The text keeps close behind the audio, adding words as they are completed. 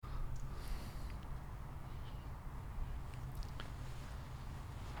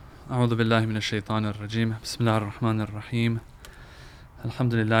أعوذ بالله من الشيطان الرجيم بسم الله الرحمن الرحيم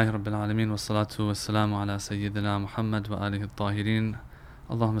الحمد لله رب العالمين والصلاة والسلام على سيدنا محمد وآله الطاهرين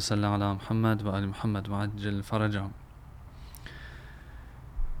اللهم صل على محمد وآل محمد وعجل فرجهم.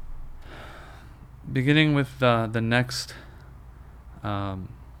 Beginning with the next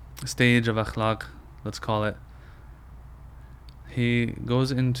stage of akhlaq, let's call it, he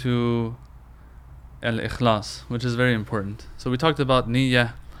goes into al-ikhlas, which is very important. So we talked about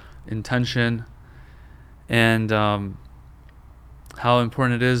niyyah, intention, and how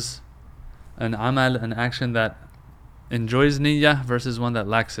important it is an amal, an action that enjoys niyyah versus one that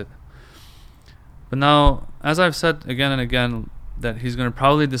lacks it. But now, as I've said again and again, that he's going to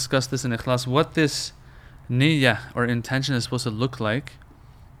probably discuss this in ikhlas, what this niyyah or intention is supposed to look like.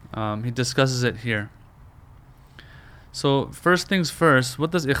 He discusses it here. So first things first, what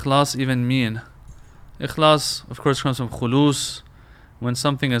does ikhlas even mean? Ikhlas, of course, comes from khulus. When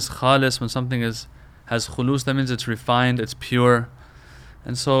something is khalis, when something has khulus, that means it's refined, it's pure.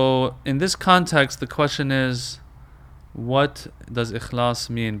 And so in this context, the question is, what does ikhlas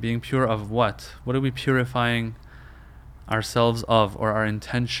mean? Being pure of what? What are we purifying ourselves of, or our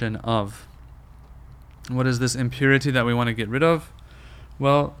intention of? What is this impurity that we want to get rid of?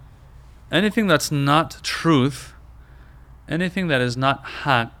 Well, anything that's not truth, anything that is not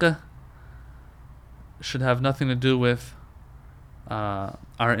haqq, should have nothing to do with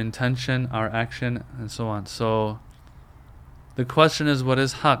our intention, our action, and so on. So the question is, what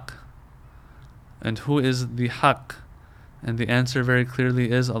is haqq? And who is the haqq? And the answer very clearly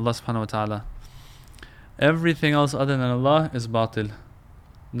is Allah subhanahu wa ta'ala. Everything else other than Allah is batil.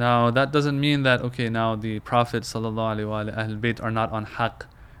 Now that doesn't mean that, okay, now the Prophet sallallahu alaihi wa Ahlul Bayt are not on haqq,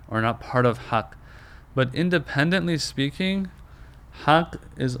 or not part of haqq. But independently speaking, haqq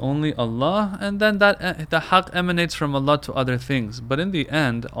is only Allah, and then the haqq emanates from Allah to other things. But in the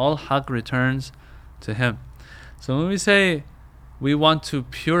end, all haqq returns to Him. So when we say we want to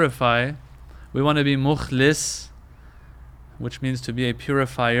purify, we want to be mukhlis, which means to be a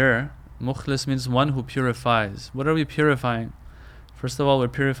purifier. Mukhlis means one who purifies. What are we purifying? First of all, we're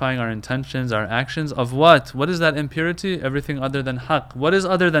purifying our intentions, our actions. Of what? What is that impurity? Everything other than haqq. What is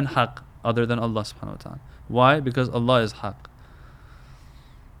other than haqq? Other than Allah subhanahu wa ta'ala. Why? Because Allah is haqq.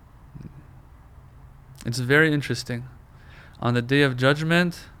 It's very interesting. On the Day of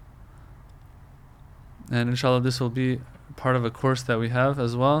Judgment, and inshallah this will be part of a course that we have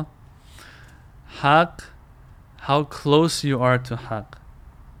as well, haqq, how close you are to haqq,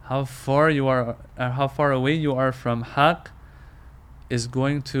 how far away you are from haqq, is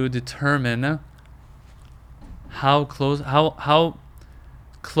going to determine how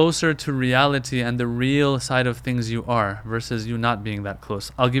closer to reality and the real side of things you are, versus you not being that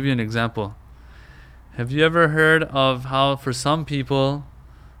close. I'll give you an example. Have you ever heard of how for some people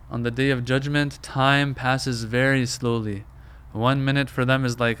on the Day of Judgment, time passes very slowly? 1 minute for them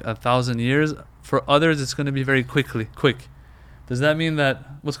is like 1,000 years. For others, it's going to be very quick. Does that mean that,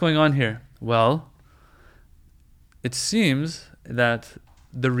 what's going on here? Well, it seems that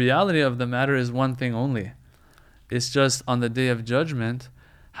the reality of the matter is one thing only. It's just on the Day of Judgment,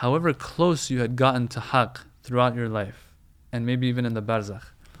 however close you had gotten to haqq throughout your life, and maybe even in the barzakh,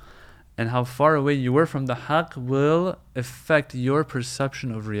 and how far away you were from the haqq will affect your perception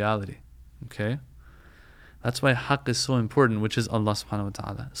of reality. Okay? That's why haqq is so important, which is Allah subhanahu wa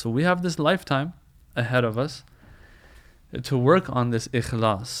ta'ala. So we have this lifetime ahead of us to work on this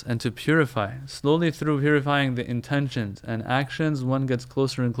ikhlas and to purify. Slowly through purifying the intentions and actions, one gets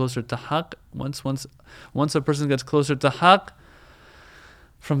closer and closer to haqq. Once a person gets closer to haqq,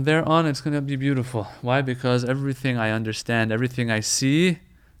 from there on it's going to be beautiful. Why? Because everything I understand, everything I see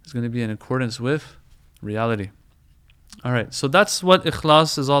is going to be in accordance with reality. Alright, so that's what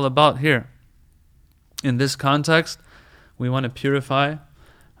ikhlas is all about here. In this context, we want to purify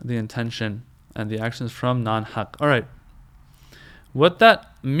the intention and the actions from non-haqq. Alright, what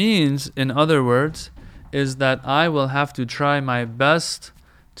that means, in other words, is that I will have to try my best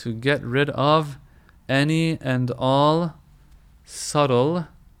to get rid of any and all subtle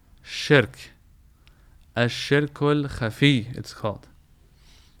shirk. Ash-shirkul khafi, it's called.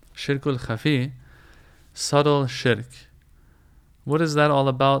 Shirkul khafi, subtle shirk. What is that all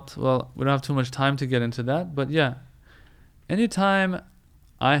about? Well, we don't have too much time to get into that, but yeah, anytime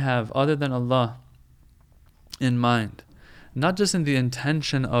I have other than Allah in mind, not just in the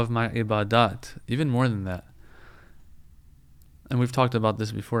intention of my ibadat, even more than that, and we've talked about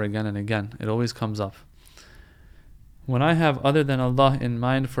this before again and again, it always comes up. When I have other than Allah in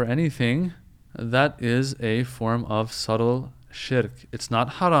mind for anything, that is a form of subtle shirk. It's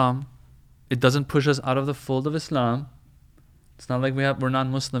not haram. It doesn't push us out of the fold of Islam. It's not like we're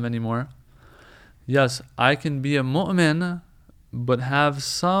non-Muslim anymore. Yes, I can be a mu'min, but have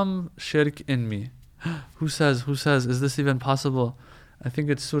some shirk in me. Who says? Is this even possible? I think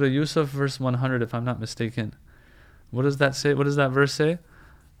it's Surah Yusuf, verse 100, if I'm not mistaken. What does that say? What does that verse say?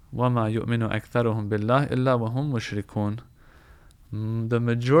 وَمَا يُؤْمِنُ أَكْثَرُهُمْ بِاللَّهِ إِلَّا وَهُمْ مُشْرِكُونَ. The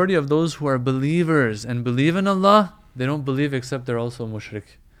majority of those who are believers and believe in Allah, they don't believe except they're also mushrik.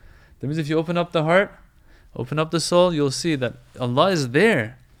 That means if you open up the heart, open up the soul, you'll see that Allah is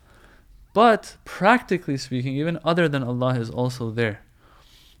there. But practically speaking, even other than Allah is also there.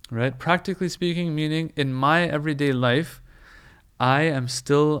 Right? Practically speaking, meaning in my everyday life, I am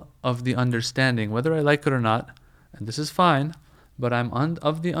still of the understanding, whether I like it or not, and this is fine, but I'm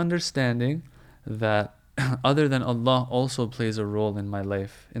of the understanding that other than Allah also plays a role in my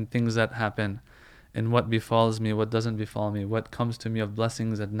life, in things that happen, in what befalls me, what doesn't befall me, what comes to me of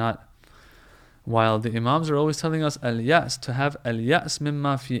blessings and not. While the Imams are always telling us al-ya's, to have al-ya's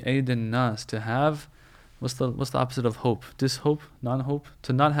mimma fi aydin nas, to have, what's the opposite of hope? Dishope, non-hope,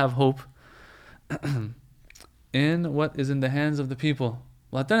 to not have hope in what is in the hands of the people.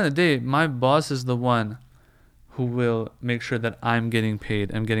 Well, at the end of the day, my boss is the one who will make sure that I'm getting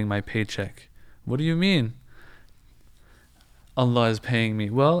paid, I'm getting my paycheck. What do you mean? Allah is paying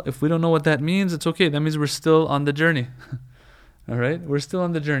me. Well, if we don't know what that means, it's okay. That means we're still on the journey. Alright? We're still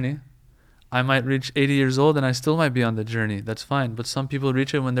on the journey. I might reach 80 years old and I still might be on the journey. That's fine. But some people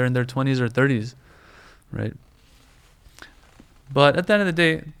reach it when they're in their 20s or 30s. Right? But at the end of the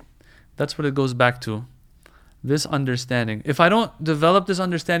day, that's what it goes back to. This understanding. If I don't develop this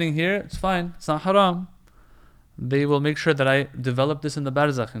understanding here, it's fine. It's not haram. They will make sure that I develop this in the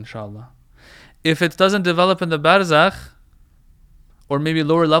barzakh, inshallah. If it doesn't develop in the barzakh, or maybe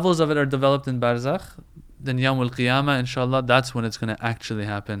lower levels of it are developed in barzakh, then Yawm al-Qiyamah, inshallah, that's when it's going to actually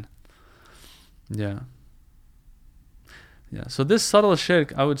happen. Yeah. So this subtle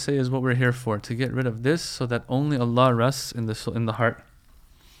shirk, I would say, is what we're here for, to get rid of this so that only Allah rests in the heart.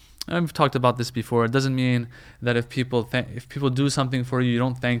 I've talked about this before. It doesn't mean that if people do something for you, you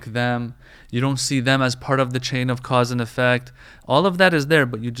don't thank them, you don't see them as part of the chain of cause and effect. All of that is there,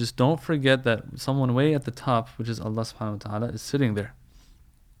 but you just don't forget that someone way at the top, which is Allah subhanahu wa ta'ala, is sitting there.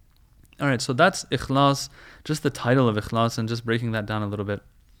 Alright, so that's ikhlas, just the title of ikhlas, and just breaking that down a little bit.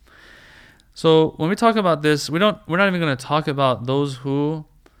 So when we talk about this, we're not even going to talk about those who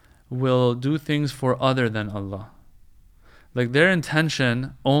will do things for other than Allah. Like their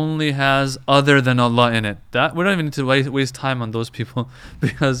intention only has other than Allah in it. That we don't even need to waste time on those people,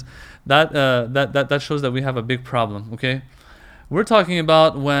 because that shows that we have a big problem. Okay, we're talking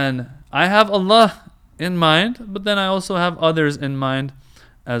about when I have Allah in mind, but then I also have others in mind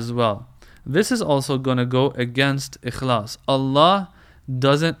as well. This is also going to go against ikhlas. Allah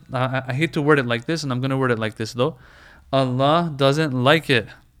doesn't. I hate to word it like this, and I'm going to word it like this though. Allah doesn't like it.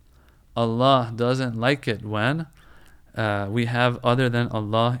 Allah doesn't like it when we have other than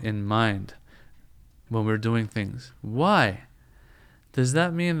Allah in mind when we're doing things. Why? Does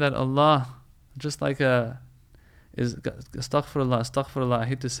that mean that Allah, just like is astaghfirullah, I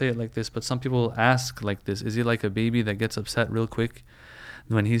hate to say it like this, but some people ask like this, is he like a baby that gets upset real quick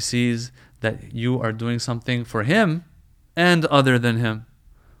when he sees that you are doing something for him and other than him?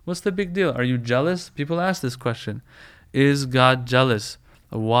 What's the big deal? Are you jealous? People ask this question. Is God jealous?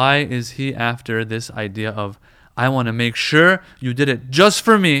 Why is he after this idea of, I want to make sure you did it just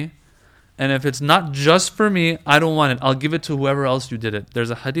for me, and if it's not just for me, I don't want it. I'll give it to whoever else you did it. There's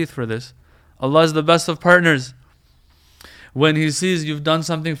a hadith for this. Allah is the best of partners. When he sees you've done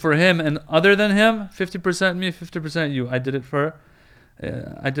something for him and other than him, 50% me, 50% you. I did it for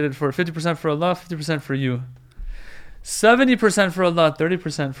 50% for Allah, 50% for you. 70% for Allah,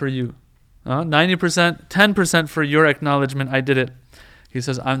 30% for you. 90%, 10% for your acknowledgement, I did it. He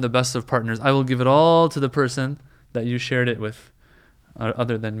says, I'm the best of partners. I will give it all to the person that you shared it with,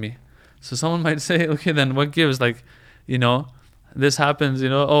 other than me. So someone might say, okay, then what gives? Like, this happens, he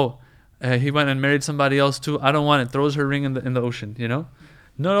went and married somebody else too. I don't want it. Throws her ring in the ocean,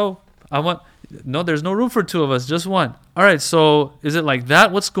 No, there's no room for two of us, just one. All right, so is it like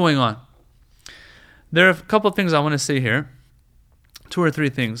that? What's going on? There are a couple of things I want to say here. 2 or 3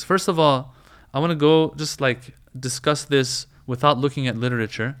 things. First of all, I want to go just like discuss this without looking at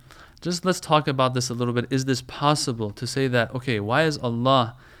literature. Just let's talk about this a little bit. Is this possible to say that, okay, why is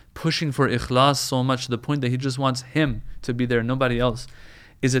Allah pushing for ikhlas so much to the point that he just wants him to be there, nobody else?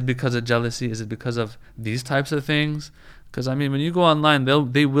 Is it because of jealousy? Is it because of these types of things? Because when you go online,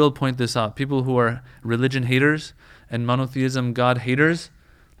 they will point this out. People who are religion haters and monotheism God haters,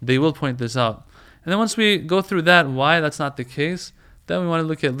 they will point this out. And then once we go through that, why that's not the case, then we want to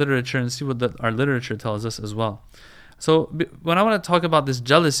look at literature and see what our literature tells us as well. So when I want to talk about this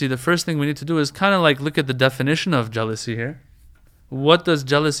jealousy, the first thing we need to do is kind of like look at the definition of jealousy here. What does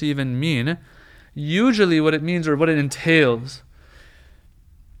jealousy even mean? Usually what it means, or what it entails,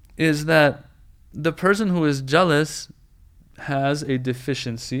 is that the person who is jealous has a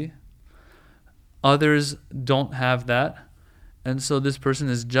deficiency. Others don't have that. And so this person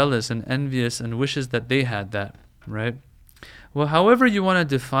is jealous and envious and wishes that they had that, right? Well, however you want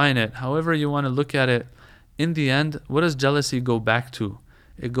to define it, however you want to look at it, in the end, what does jealousy go back to?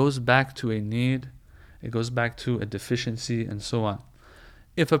 It goes back to a need, it goes back to a deficiency, and so on.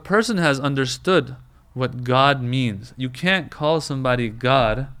 If a person has understood what God means, you can't call somebody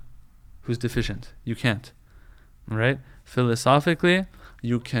God who's deficient. You can't, right? Philosophically,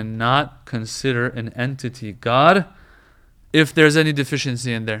 you cannot consider an entity God if there's any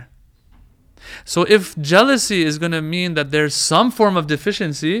deficiency in there. So if jealousy is going to mean that there's some form of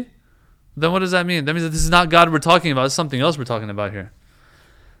deficiency, then what does that mean? That means that this is not God we're talking about, it's something else we're talking about here.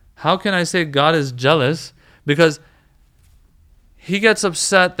 How can I say God is jealous? Because he gets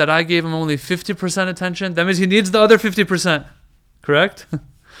upset that I gave him only 50% attention. That means he needs the other 50%. Correct?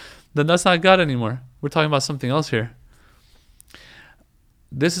 Then that's not God anymore. We're talking about something else here.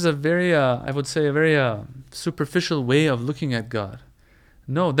 This is a very, I would say, a very superficial way of looking at God.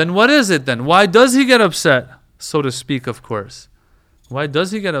 No, then what is it then? Why does he get upset? So to speak, of course. Why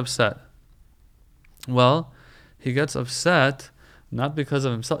does he get upset? Well, he gets upset not because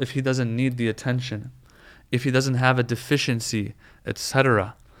of himself, if he doesn't need the attention, if he doesn't have a deficiency,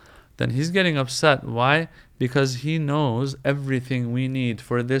 etc. Then he's getting upset. Why? Because he knows everything we need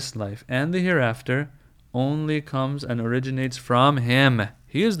for this life and the hereafter only comes and originates from him.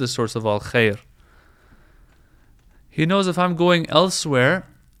 He is the source of all khair. He knows if I'm going elsewhere,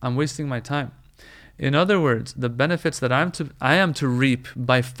 I'm wasting my time. In other words, the benefits that I am to reap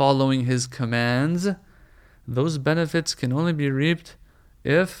by following his commands, those benefits can only be reaped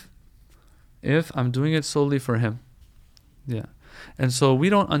if I'm doing it solely for him. Yeah. And so we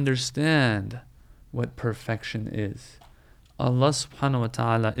don't understand what perfection is. Allah subhanahu wa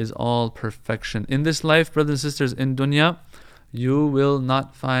ta'ala is all perfection. In this life, brothers and sisters, in dunya, you will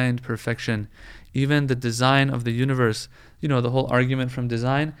not find perfection. Even the design of the universe, the whole argument from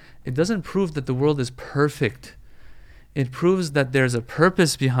design, it doesn't prove that the world is perfect. It proves that there's a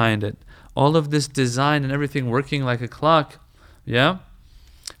purpose behind it. All of this design and everything working like a clock,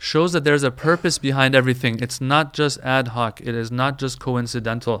 shows that there's a purpose behind everything. It's not just ad hoc. It is not just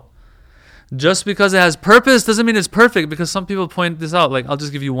coincidental. Just because it has purpose doesn't mean it's perfect, because some people point this out. Like, I'll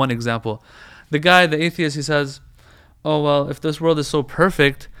just give you one example. The guy, the atheist, he says, oh, well, if this world is so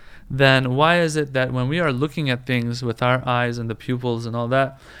perfect, then why is it that when we are looking at things with our eyes and the pupils and all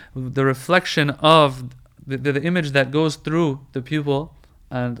that, the reflection of the image that goes through the pupil,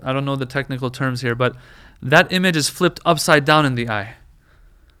 and I don't know the technical terms here, but that image is flipped upside down in the eye.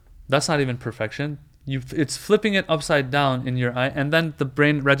 That's not even perfection. It's flipping it upside down in your eye, and then the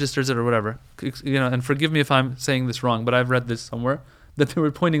brain registers it or whatever. And forgive me if I'm saying this wrong, but I've read this somewhere that they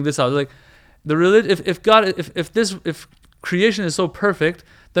were pointing this out. Like, if creation is so perfect,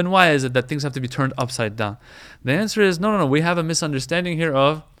 then why is it that things have to be turned upside down? The answer is no. We have a misunderstanding here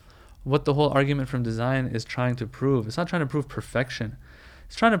of what the whole argument from design is trying to prove. It's not trying to prove perfection.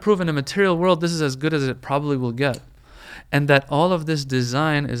 It's trying to prove in a material world this is as good as it probably will get. And that all of this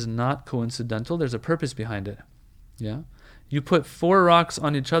design is not coincidental. There's a purpose behind it. Yeah? You put 4 rocks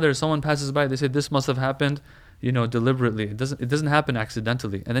on each other, someone passes by, they say this must have happened, deliberately. It doesn't happen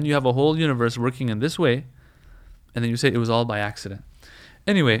accidentally. And then you have a whole universe working in this way, and then you say it was all by accident.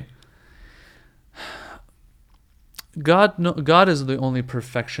 Anyway, God is the only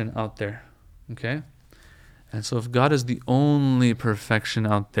perfection out there. Okay? And so if God is the only perfection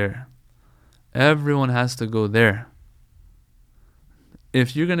out there, everyone has to go there.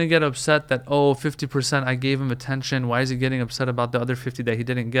 If you're going to get upset that, 50% I gave him attention, why is he getting upset about the other 50 that he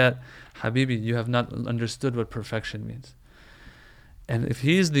didn't get? Habibi, you have not understood what perfection means. And if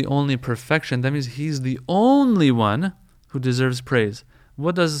he's the only perfection, that means he's the only one who deserves praise.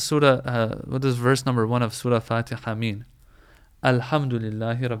 What does verse number 1 of Surah Fatiha mean?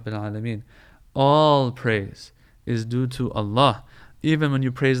 Alhamdulillahi Rabbil Alameen. All praise is due to Allah. Even when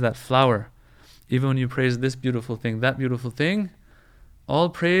you praise that flower, even when you praise this beautiful thing, that beautiful thing, all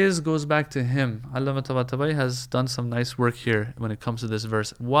praise goes back to him. Allama Tabatabai has done some nice work here when it comes to this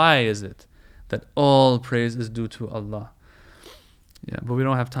verse. Why is it that all praise is due to Allah? Yeah, but we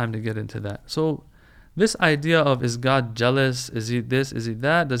don't have time to get into that. So this idea of, is God jealous? Is he this? Is he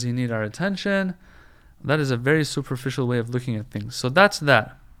that? Does he need our attention? That is a very superficial way of looking at things. So that's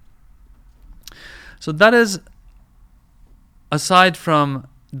that. So that is, aside from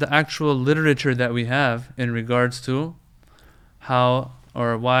the actual literature that we have in regards to how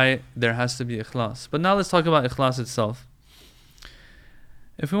or why there has to be ikhlas. But now let's talk about ikhlas itself.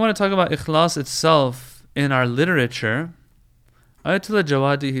 If we want to talk about ikhlas itself in our literature, Ayatollah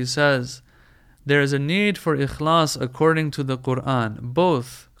Jawadi, he says, there is a need for ikhlas according to the Quran,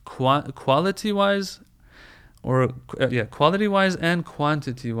 both quality-wise quality-wise and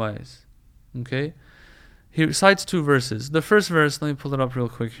quantity-wise. Okay? He cites two verses. The first verse, let me pull it up real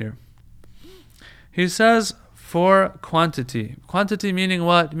quick here. He says, for quantity. Quantity meaning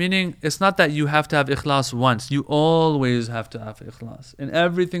what? Meaning it's not that you have to have ikhlas once. You always have to have ikhlas in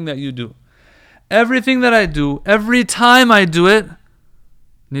everything that you do. Everything that I do, every time I do it,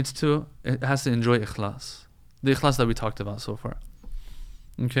 it has to enjoy ikhlas. The ikhlas that we talked about so far.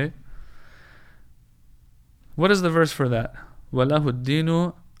 Okay? What is the verse for that? وَلَهُ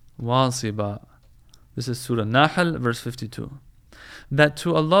الدِّينُ وَاصِبًا. This is Surah Nahl, verse 52. That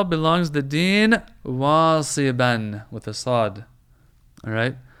to Allah belongs the deen wasiban, with a sad.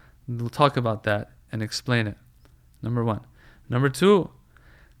 Alright? We'll talk about that and explain it. Number one. Number two,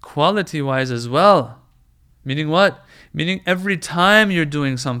 quality-wise as well. Meaning what? Meaning every time you're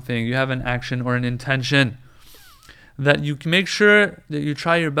doing something, you have an action or an intention, that you can make sure that you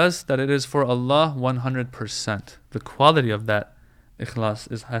try your best that it is for Allah 100%. The quality of that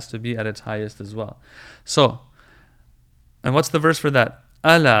ikhlas has to be at its highest as well. So, and what's the verse for that?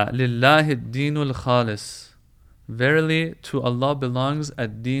 Ala lillahi ad-dinul khalis. Verily to Allah belongs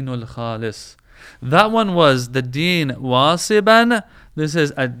ad-dinul khalis. That one was the deen wasiban. This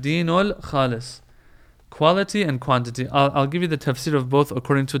is ad-dinul khalis. Quality and quantity. I'll give you the tafsir of both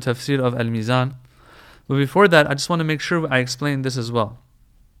according to tafsir of Al-Mizan. But before that, I just want to make sure I explain this as well.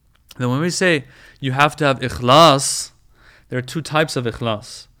 Then when we say you have to have ikhlas, there are two types of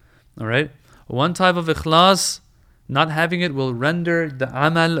ikhlas. Alright? One type of ikhlas, not having it will render the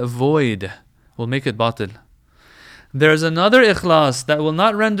amal void, will make it batil. There's another ikhlas that will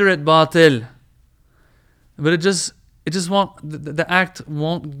not render it batil, but it just won't, the act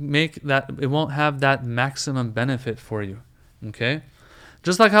won't make that, it won't have that maximum benefit for you. Okay?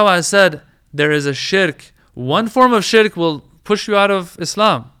 Just like how I said, there is a shirk. One form of shirk will push you out of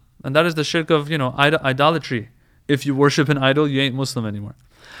Islam, and that is the shirk of, idolatry. If you worship an idol, you ain't Muslim anymore.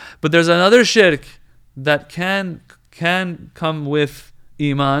 But there's another shirk that can come with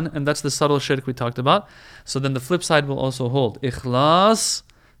iman, and that's the subtle shirk we talked about. So then the flip side will also hold. Ikhlas,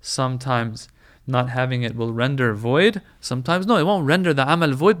 sometimes not having it will render void. Sometimes no, it won't render the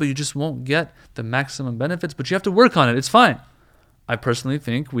amal void, but you just won't get the maximum benefits. But you have to work on it. It's fine. I personally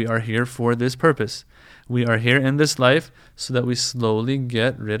think we are here for this purpose. We are here in this life so that we slowly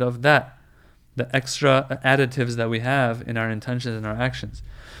get rid of that, the extra additives that we have in our intentions and our actions.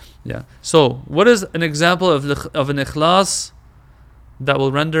 Yeah. So, what is an example of an ikhlas that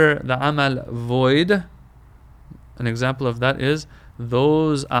will render the amal void? An example of that is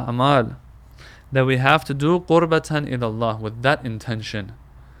those a'mal that we have to do qurbatan ila Allah, with that intention.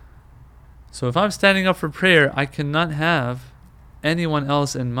 So if I'm standing up for prayer, I cannot have anyone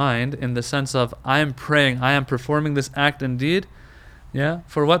else in mind, in the sense of I am praying, I am performing this act and deed. Yeah?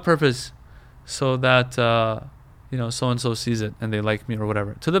 For what purpose? So that so-and-so sees it and they like me or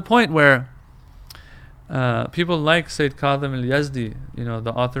whatever. To the point where people like Sayyid Kadhim al-Yazdi,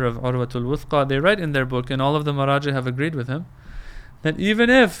 the author of Urwatul Wuthqa, they write in their book, and all of the Maraji have agreed with him, that even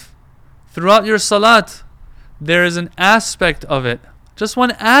if throughout your salat there is an aspect of it, just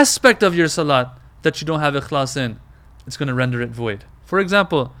one aspect of your salat that you don't have ikhlas in, it's going to render it void. For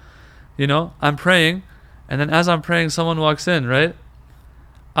example, I'm praying, and then as I'm praying, someone walks in, right?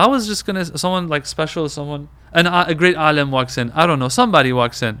 I was just going to, someone like special, a great alim walks in. I don't know, somebody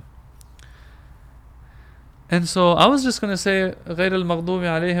walks in. And so I was just going to say, غَيْرِ الْمَغْضُوبِ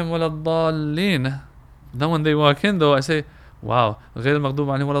عَلَيْهِمْ وَلَا الضَّالِّينَ. Then when they walk in though, I say, wow, غَيْرِ الْمَغْضُوبِ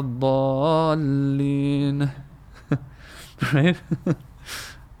عَلَيْهِمْ وَلَا الضَّالِّينَ. Right?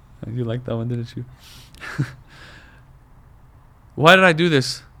 You liked that one, didn't you? Why did I do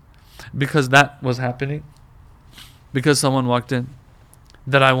this? Because that was happening. Because someone walked in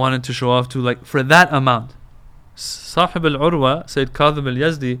that I wanted to show off to, like, for that amount. Sahib al-Urwa, Sayyid Kadhim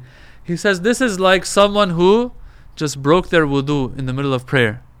al-Yazdi, he says this is like someone who just broke their wudu in the middle of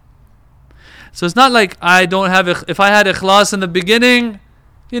prayer. So it's not like I don't have, if I had ikhlas in the beginning,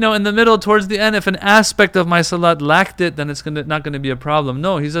 in the middle, towards the end, if an aspect of my salat lacked it, then it's not going to be a problem.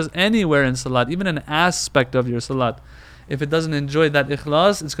 No, he says anywhere in salat, even an aspect of your salat, if it doesn't enjoy that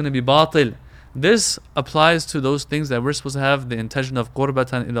ikhlas, it's going to be batil. This applies to those things that we're supposed to have the intention of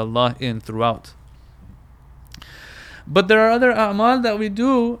qurbatan ila Allah in throughout. But there are other a'mal that we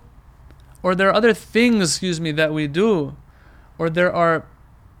do, or there are other things, that we do, or there are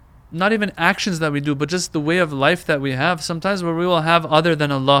not even actions that we do, but just the way of life that we have, sometimes where we will have other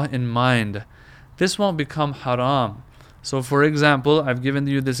than Allah in mind. This won't become haram. So for example, I've given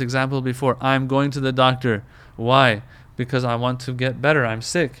you this example before. I'm going to the doctor. Why? Because I want to get better. I'm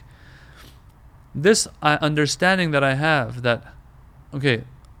sick. This understanding that I have that, okay,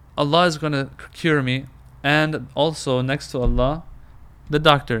 Allah is going to cure me, and also next to Allah, the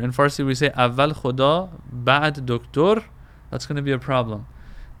doctor. In Farsi we say Aval Khuda Ba'ad Doktor. That's going to be a problem.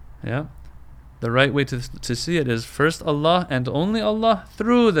 Yeah. The right way to see it is first Allah and only Allah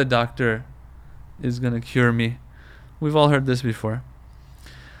through the doctor is going to cure me. We've all heard this before.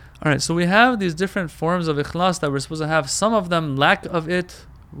 Alright, so we have these different forms of ikhlas that we're supposed to have. Some of them, lack of it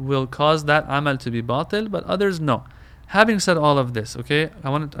will cause that amal to be batil, but others no. Having said all of this, okay,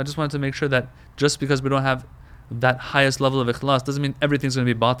 I just wanted to make sure that just because we don't have that highest level of ikhlas doesn't mean everything's going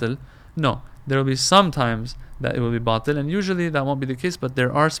to be batil. No, there will be some times that it will be batil, and usually that won't be the case, but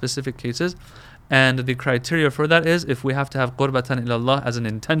there are specific cases. And the criteria for that is if we have to have qurbatan ilallah as an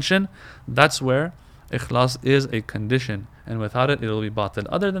intention, that's where ikhlas is a condition, and without it, it'll be batil.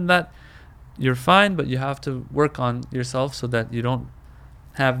 Other than that, you're fine, but you have to work on yourself so that you don't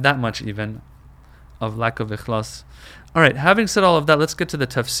have that much even of lack of ikhlas. Alright, having said all of that, let's get to the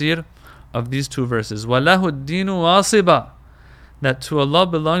tafsir of these two verses. وَلَهُ الدِّينُ وَاصِبًا, that to Allah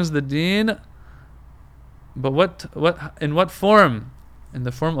belongs the deen, but in what form? In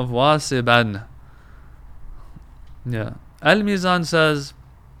the form of wasiban. Yeah. Al-Mizan says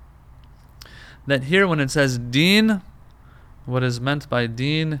that here when it says deen, what is meant by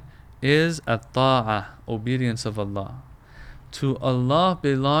deen is at-ta'ah, obedience of Allah. To Allah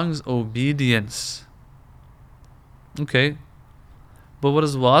belongs obedience. Okay. But what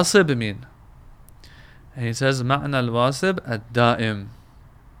does wasib mean? And he says, ma'na al-wasib ad-da'im.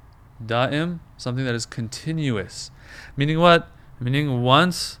 Da'im, something that is continuous. Meaning what? Meaning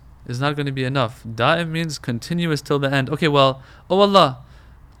once is not going to be enough. Da'im means continuous till the end. Okay, well, oh Allah,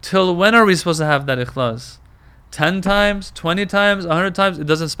 till when are we supposed to have that ikhlas? 10 times, 20 times, 100 times? It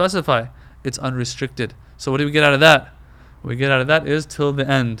doesn't specify. It's unrestricted. So what do we get out of that? What we get out of that is till the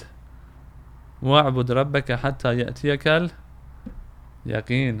end. وَاعْبُدْ رَبَّكَ حَتَّى يَأْتِيَكَ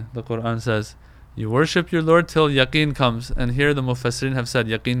الْيَقِينَ. The Quran says, you worship your Lord till yaqeen comes. And here the Mufassirin have said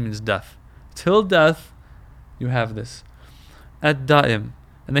yaqeen means death. Till death, you have this. Ad-da'im.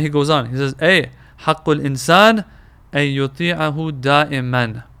 And then he goes on. He says, حَقُّ الْإِنسَانِ أَن يُطِيعَهُ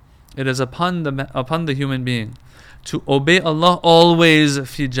دَائِمًا. It is upon the human being to obey Allah always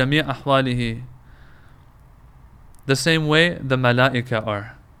fi jami' ahwalihi. The same way the malaika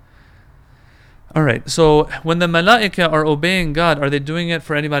are. Alright, so when the malaika are obeying God, are they doing it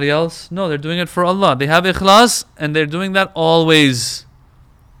for anybody else? No, they're doing it for Allah. They have ikhlas and they're doing that always.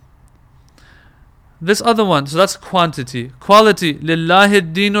 This other one, so that's quantity. Quality, lillahi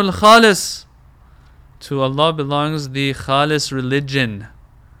ad-dinul khalis. To Allah belongs the khalis religion.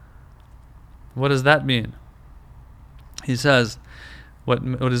 What does that mean? He says, what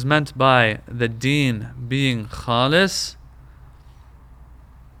is meant by the deen being khalis,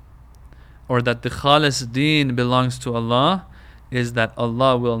 or that the khalis deen belongs to Allah, is that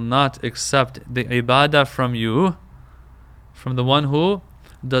Allah will not accept the ibadah from you, from the one who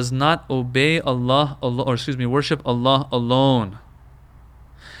does not obey Allah, worship Allah alone,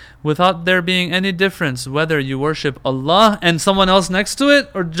 without there being any difference whether you worship Allah and someone else next to it,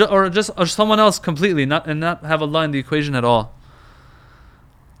 or someone else completely, not have Allah in the equation at all.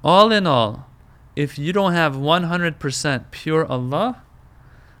 All in all, if you don't have 100% pure Allah,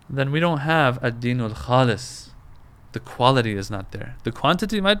 then we don't have ad-dinul khalis. The quality is not there. The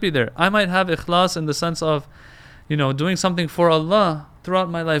quantity might be there. I might have ikhlas in the sense of, doing something for Allah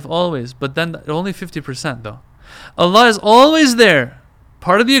throughout my life always, but then only 50% though. Allah is always there,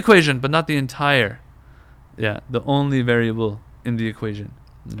 part of the equation, but not the entire. Yeah, the only variable in the equation.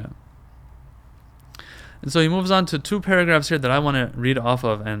 Yeah. And so he moves on to 2 paragraphs here that I want to read off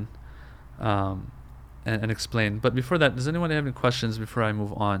of and explain. But before that, does anyone have any questions before I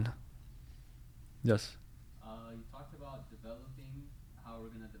move on? Yes. You talked about developing, how we're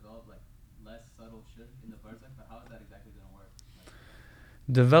going to develop less subtle shirk in the barzakh, but how is that exactly going to work?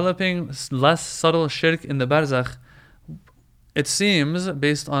 Developing less subtle shirk in the barzakh, it seems,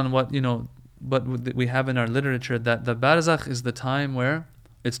 based on what we have in our literature, that the barzakh is the time where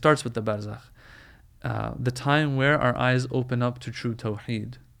it starts with the barzakh. The time where our eyes open up to true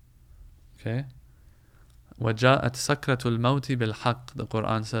tawheed. Okay? وَجَاءَتْ سَكْرَةُ الْمَوْتِ بِالْحَقِّ. The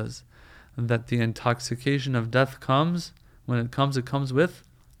Quran says that the intoxication of death comes. When it comes with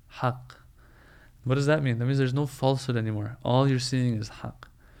haqq. What does that mean? That means there's no falsehood anymore. All you're seeing is haqq.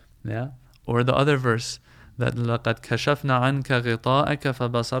 Yeah? Or the other verse that لَقَدْ كَشَفْنَا عَنْكَ غِطَاءَكَ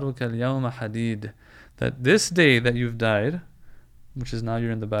فَبَصَرُكَ الْيَوْمَ حَدِيدٌ, that this day that you've died, which is now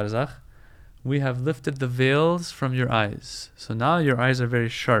you're in the barzakh, we have lifted the veils from your eyes. So now your eyes are very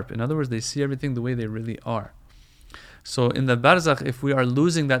sharp. In other words, they see everything the way they really are. So in the barzakh, if we are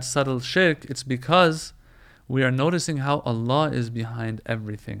losing that subtle shirk, it's because we are noticing how Allah is behind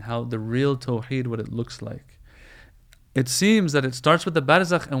everything, how the real tawheed, what it looks like. It seems that it starts with the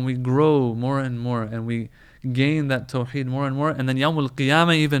barzakh and we grow more and more and we gain that tawheed more and more, and then Yawmul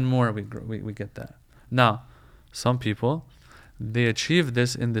Qiyamah even more we get that. Now, some people, they achieve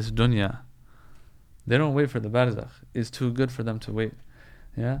this in this dunya. They don't wait for the barzakh. It's too good for them to wait.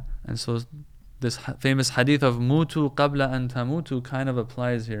 Yeah? And so this famous hadith of mutu qabla an tamutu kind of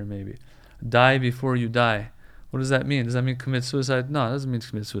applies here maybe. Die before you die. What does that mean? Does that mean commit suicide? No, it doesn't mean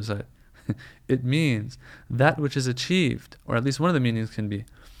commit suicide. It means that which is achieved, or at least one of the meanings can be,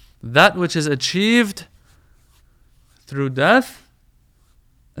 that which is achieved through death,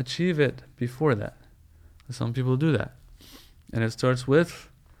 achieve it before that. Some people do that. And it starts with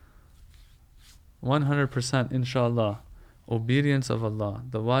 100% inshallah, obedience of Allah,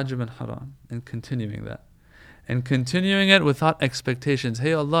 the wajib and haram, and continuing that. And continuing it without expectations.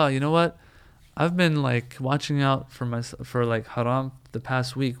 Hey Allah, you know what? I've been like watching out for like haram the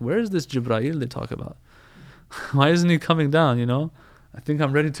past week. Where is this Jibreel they talk about? Why isn't he coming down, you know? I think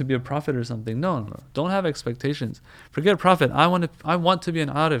I'm ready to be a prophet or something. No. Don't have expectations. Forget prophet. I want to be an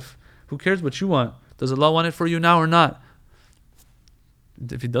arif. Who cares what you want? Does Allah want it for you now or not?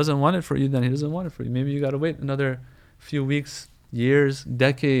 If He doesn't want it for you, then He doesn't want it for you. Maybe you got to wait another few weeks, years,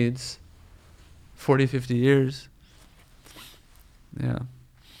 decades, 40, 50 years. Yeah.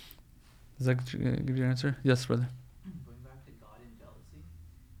 Does that give you an answer? Yes, brother. Going back to God and jealousy,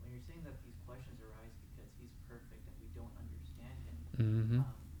 when you're saying that these questions arise because He's perfect and we don't understand Him, Mm-hmm.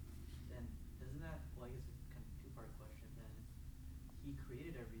 then doesn't that, well, I guess it's kind of a two-part question, then He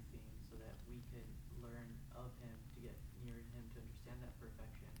created everything so that we could learn of Him, to get near Him, to understand that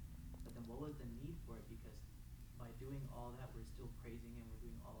perfection, but then what was the need for it? Because by doing all that, we're still praising Him, we're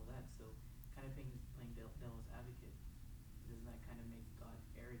doing all of that, so kind of playing devil's advocate, doesn't that kind of make God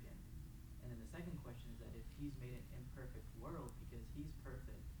arrogant? And then the second question is that if He's made an imperfect world because He's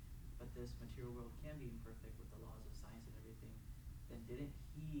perfect, but this material world can be imperfect with the laws of science and everything, then didn't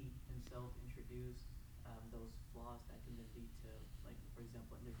He Himself introduce those flaws that can then lead to, like, for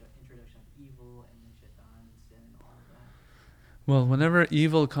example, the introduction of evil and then shaitan and sin and all of that? Well, whenever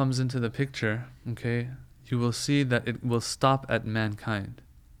evil comes into the picture, okay, you will see that it will stop at mankind.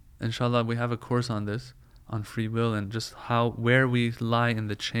 Inshallah, we have a course on this, on free will and just where we lie in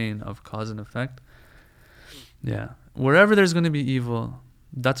the chain of cause and effect. Yeah. Wherever there's going to be evil,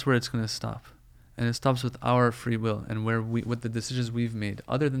 that's where it's going to stop. And it stops with our free will and with the decisions we've made.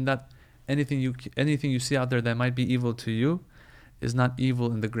 Other than that, anything you see out there that might be evil to you is not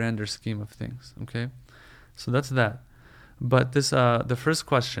evil in the grander scheme of things. Okay? So that's that. But this the first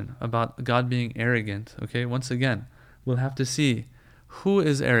question about God being arrogant, okay, once again, we'll have to see who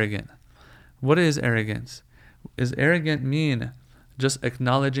is arrogant. What is arrogance? Is arrogant mean just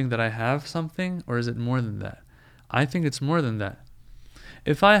acknowledging that I have something, or is it more than that? I think it's more than that.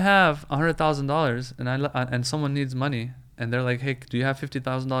 If I have $100,000 and someone needs money and they're like, hey, do you have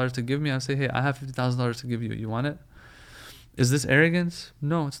 $50,000 to give me? I say, hey, I have $50,000 to give you. You want it? Is this arrogance?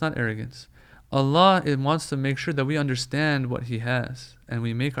 No, it's not arrogance. Allah wants to make sure that we understand what He has and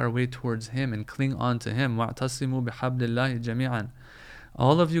we make our way towards Him and cling on to Him. وَاعْتَصِمُوا بِحَبْلِ اللَّهِ جَمِيعًا.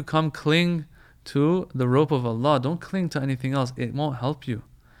 All of you come cling to the rope of Allah. Don't cling to anything else. It won't help you.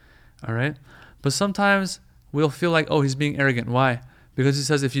 Alright? But sometimes we'll feel like, oh, He's being arrogant. Why? Because He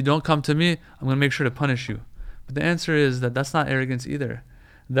says, if you don't come to me, I'm going to make sure to punish you. But the answer is that that's not arrogance either.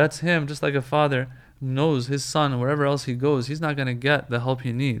 That's Him, just like a father knows his son, wherever else he goes, he's not going to get the help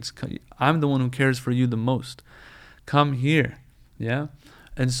he needs. I'm the one who cares for you the most. Come here. Yeah?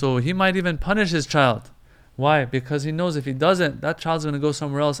 And so He might even punish His child. Why? Because He knows if he doesn't, that child's going to go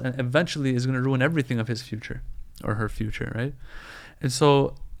somewhere else and eventually is going to ruin everything of his future or her future, right? And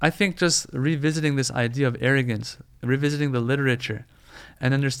so I think just revisiting this idea of arrogance, revisiting the literature,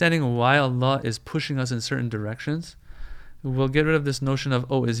 and understanding why Allah is pushing us in certain directions, we'll get rid of this notion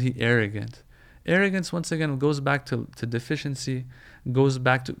of, oh, is He arrogant? Arrogance, once again, goes back to deficiency, goes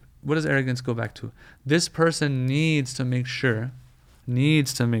back to, what does arrogance go back to? This person needs to make sure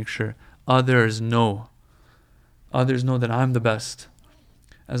others know that I'm the best.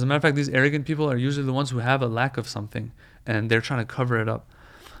 As a matter of fact, these arrogant people are usually the ones who have a lack of something and they're trying to cover it up.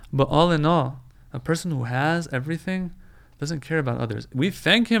 But all in all, a person who has everything doesn't care about others. We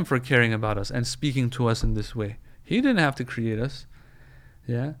thank Him for caring about us and speaking to us in this way. He didn't have to create us.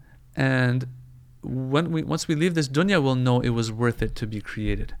 Yeah? And once we leave this dunya, we'll know it was worth it to be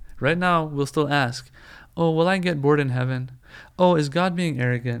created. Right now, we'll still ask, oh, will I get bored in heaven? Oh, is God being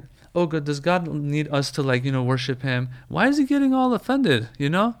arrogant? Oh, God, does God need us to worship Him? Why is He getting all offended?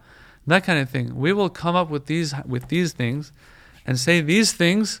 That kind of thing. We will come up with these things and say these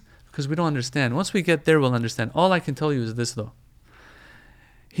things because we don't understand. Once we get there, we'll understand. All I can tell you is this, though.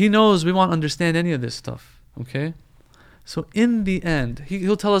 He knows we won't understand any of this stuff. Okay? So in the end,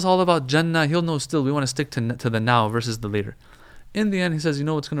 he'll tell us all about Jannah. He'll know still. We want to stick to the now versus the later. In the end, he says,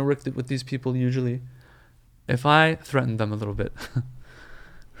 what's going to work with these people usually? If I threaten them a little bit.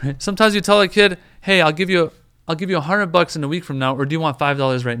 Right? Sometimes you tell a kid, hey, I'll give you $100 in a week from now, or do you want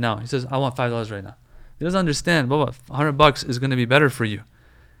 $5 right now? He says, I want $5 right now. He doesn't understand, Baba, $100 is going to be better for you.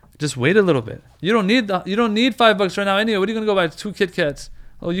 Just wait a little bit. You don't need $5 right now anyway. What are you going to go buy 2 Kit Kats?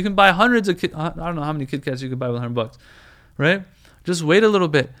 Oh, you can buy hundreds of I don't know how many Kit Kats you could buy with $100, right? Just wait a little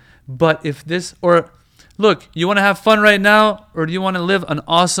bit. But look, you want to have fun right now, or do you want to live an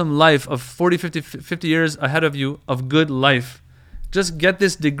awesome life of 40, 50 years ahead of you of good life? Just get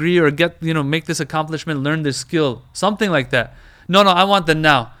this degree or make this accomplishment, learn this skill, something like that. No, I want the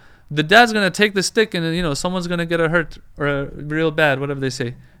now. The dad's going to take the stick and, someone's going to get hurt or real bad, whatever they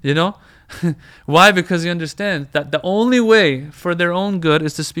say, Why? Because he understands that the only way for their own good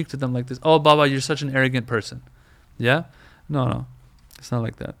is to speak to them like this. Oh, Baba, you're such an arrogant person. Yeah? No. It's not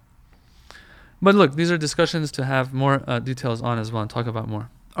like that. But look, these are discussions to have more details on as well and talk about more.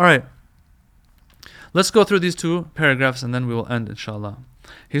 All right. Let's go through these 2 paragraphs and then we will end, inshallah.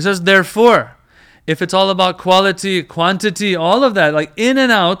 He says, therefore, if it's all about quality, quantity, all of that, like in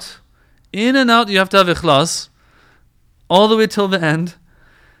and out, you have to have ikhlas, all the way till the end.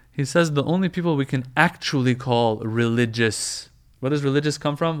 He says the only people we can actually call religious. Where does religious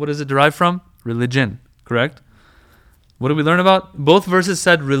come from? What does it derive from? Religion, correct? What did we learn about? Both verses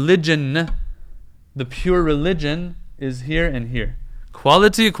said religion. The pure religion is here and here.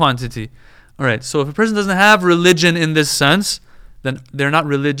 Quality, quantity. All right, so if a person doesn't have religion in this sense, then they're not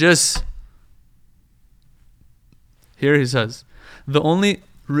religious. Here he says, the only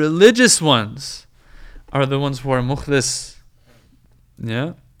religious ones are the ones who are mukhlis.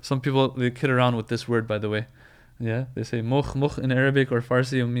 Yeah? Some people, they kid around with this word, by the way. Yeah? They say mukh in Arabic or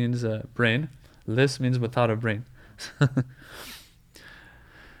Farsi means brain. Lis means without a brain.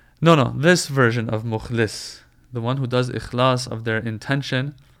 No, this version of mukhlis, the one who does ikhlas of their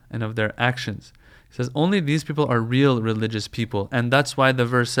intention and of their actions. He says only these people are real religious people. And that's why the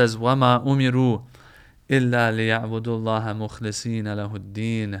verse says, وَمَا أُمِرُوا إِلَّا لِيَعْبُدُوا اللَّهَ مُخْلِصِينَ لَهُ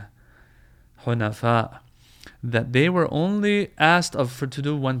الدِّينَ حُنَفَاءَ. That they were only asked to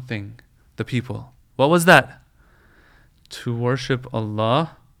do one thing, the people. What was that? To worship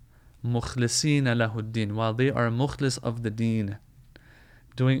Allah مُخْلِصِينَ لَهُ الدِّينَ, while they are mukhlis of the deen,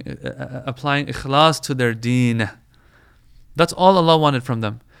 applying ikhlas to their deen. That's all Allah wanted from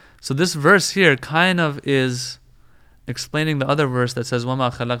them. So this verse here kind of is explaining the other verse that says,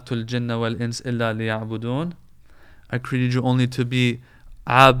 وَمَا خَلَقْتُ الْجِنَّ وَالْإِنسِ إِلَّا لِيَعْبُدُونَ. I created you only to be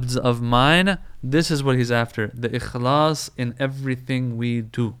abds of mine. This is what he's after, the ikhlas in everything we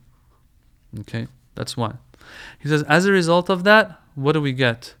do. Okay, that's one. He says, as a result of that, what do we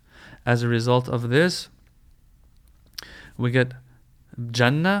get? As a result of this, we get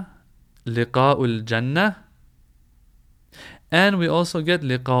Jannah, liqa'ul Jannah, and we also get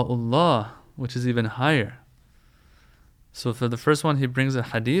liqa'ullah, which is even higher. So for the first one, he brings a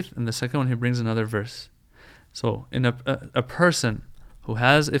hadith, and the second one, he brings another verse. So in a person who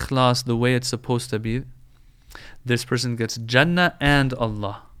has ikhlas the way it's supposed to be, this person gets Jannah and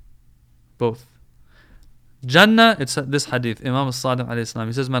Allah. Both. Jannah, it's this hadith, Imam al-Sadiq alayhi salam,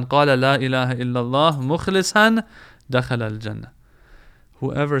 he says, Man qala la ilaha illallah mukhlisan dakhala al-Jannah.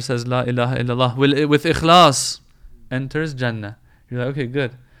 Whoever says la ilaha illallah with ikhlas enters Jannah. You're like, okay,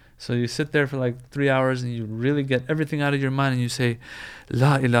 good. So you sit there for like 3 hours and you really get everything out of your mind and you say,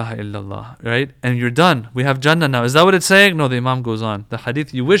 La ilaha illallah, right? And you're done. We have Jannah now. Is that what it's saying? No, the Imam goes on. The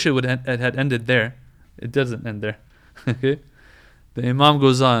hadith, you wish it had ended there. It doesn't end there. Okay? The Imam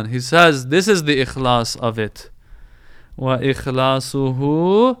goes on. He says, this is the ikhlas of it.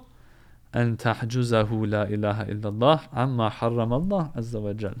 وَإِخْلَاصُهُ أَن تَحْجُزَهُ لَا إِلَهَ إِلَّا اللَّهِ عَمَّا حَرَّمَ اللَّهُ عَزَّ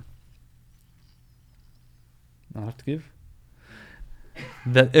وَجَلَّ. I have to give?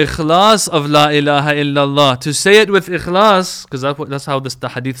 The ikhlas of La ilaha illallah. To say it with ikhlas, because that's how the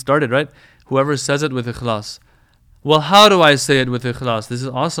hadith started, right? Whoever says it with ikhlas. Well, how do I say it with ikhlas? This is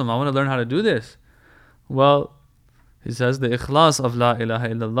awesome. I want to learn how to do this. Well, he says the ikhlas of La ilaha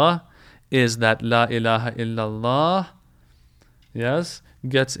illallah is that La ilaha illallah, yes,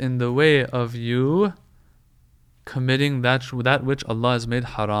 gets in the way of you committing that which Allah has made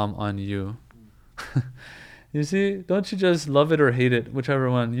haram on you. You see, don't you just love it or hate it, whichever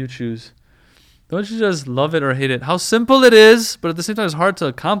one you choose. Don't you just love it or hate it? How simple it is, but at the same time it's hard to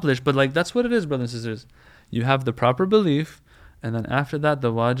accomplish. But like that's what it is, brothers and sisters. You have the proper belief, and then after that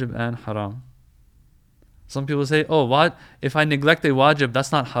the wajib and haram. Some people say, oh, what if I neglect a wajib,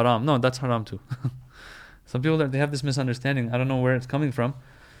 that's not haram. No, that's haram too. Some people, they have this misunderstanding. I don't know where it's coming from.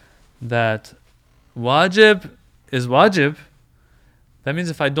 That wajib is wajib. That means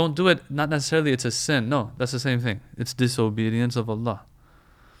if I don't do it, not necessarily it's a sin. No, that's the same thing. It's disobedience of Allah.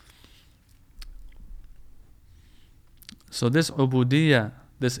 So this ubudiyah,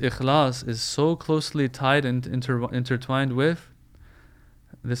 this ikhlas is so closely tied and intertwined with,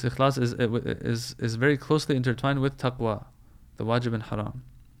 this ikhlas is very closely intertwined with taqwa, the wajib and haram.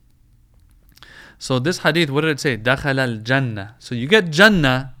 So this hadith, what did it say? Dakhala al-jannah. So you get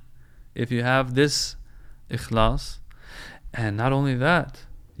jannah if you have this ikhlas. And not only that,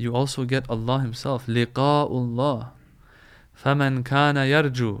 you also get Allah Himself. Liqa'ullah. فَمَنْ كَانَ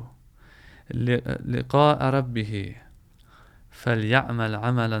يَرْجُو لِقَاءَ رَبِّهِ فَلْيَعْمَلْ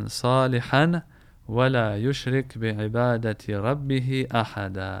عَمَلًا صَالِحًا وَلَا يُشْرِكْ بِعِبَادَةِ رَبِّهِ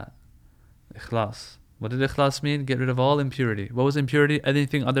أَحَدًا. Ikhlas. What did ikhlas mean? Get rid of all impurity. What was impurity?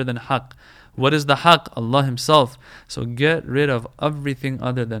 Anything other than haqq. What is the haqq? Allah Himself. So get rid of everything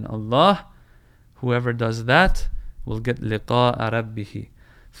other than Allah. Whoever does that will get liqa'a rabbihi.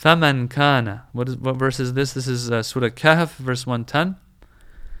 فَمَنْ كَانَ. What verse is this? This is Surah Kahf, verse 110.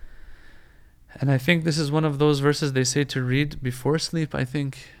 And I think this is one of those verses they say to read before sleep, I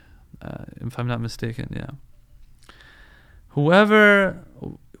think, if I'm not mistaken, yeah. Whoever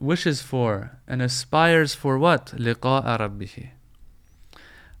wishes for and aspires for what? لِقَاءَ رَبِّهِ.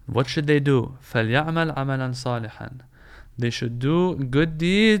 What should they do? فَلْيَعْمَلْ عَمَلًا صَالِحًا. They should do good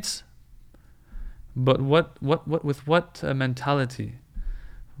deeds, but with what mentality?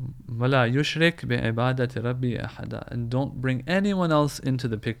 وَلَا يُشْرِكْ بِعِبَادَةِ رَبِّهِ أَحَدًا. And don't bring anyone else into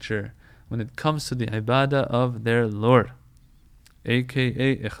the picture when it comes to the ibadah of their Lord,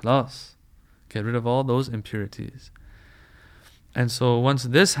 aka ikhlas. Get rid of all those impurities. And so once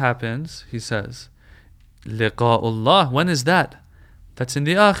this happens, he says, liqa'ullah. When is that? That's in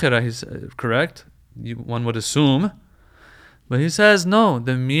the akhirah, he's correct? One would assume. But he says, no,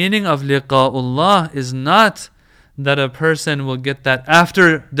 the meaning of liqa'ullah is not that a person will get that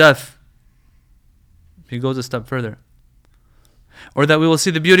after death. He goes a step further. Or that we will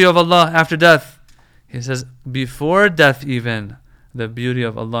see the beauty of Allah after death. He says, before death even, the beauty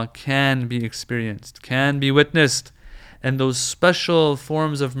of Allah can be experienced, can be witnessed, and those special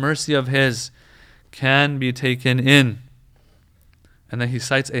forms of mercy of His can be taken in. And then he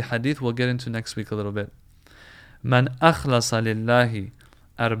cites a hadith we'll get into next week a little bit. Man akhlasa lillahi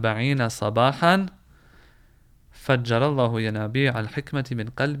arba'ina sabahan fajjarallahu yanabi' al-hikmati min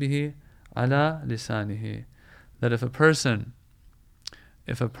qalbihi ala lisanihi. That if a person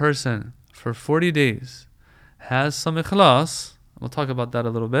for 40 days has some ikhlas, we'll talk about that a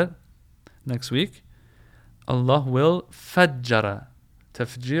little bit next week, Allah will fajjara.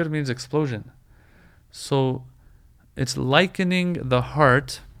 Tafjir means explosion. So it's likening the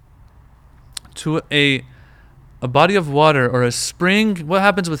heart to a body of water or a spring. What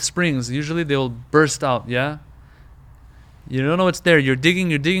happens with springs? Usually they will burst out, yeah? You don't know it's there. You're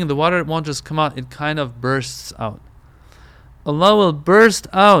digging, the water won't just come out. It kind of bursts out. Allah will burst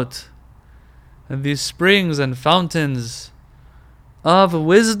out these springs and fountains of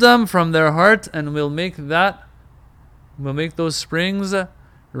wisdom from their heart, and will make those springs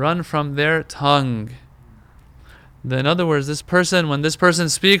run from their tongue. In other words, when this person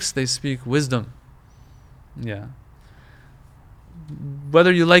speaks, they speak wisdom. Yeah.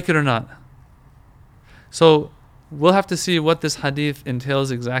 Whether you like it or not. So we'll have to see what this hadith entails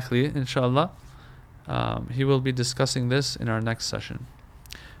exactly, inshallah. He will be discussing this in our next session.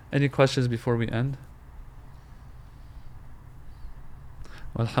 Any questions before we end?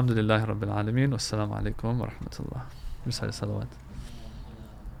 Walhamdulillahi Rabbil Alameen. Wassalamu alaikum wa rahmatullah. Salawat.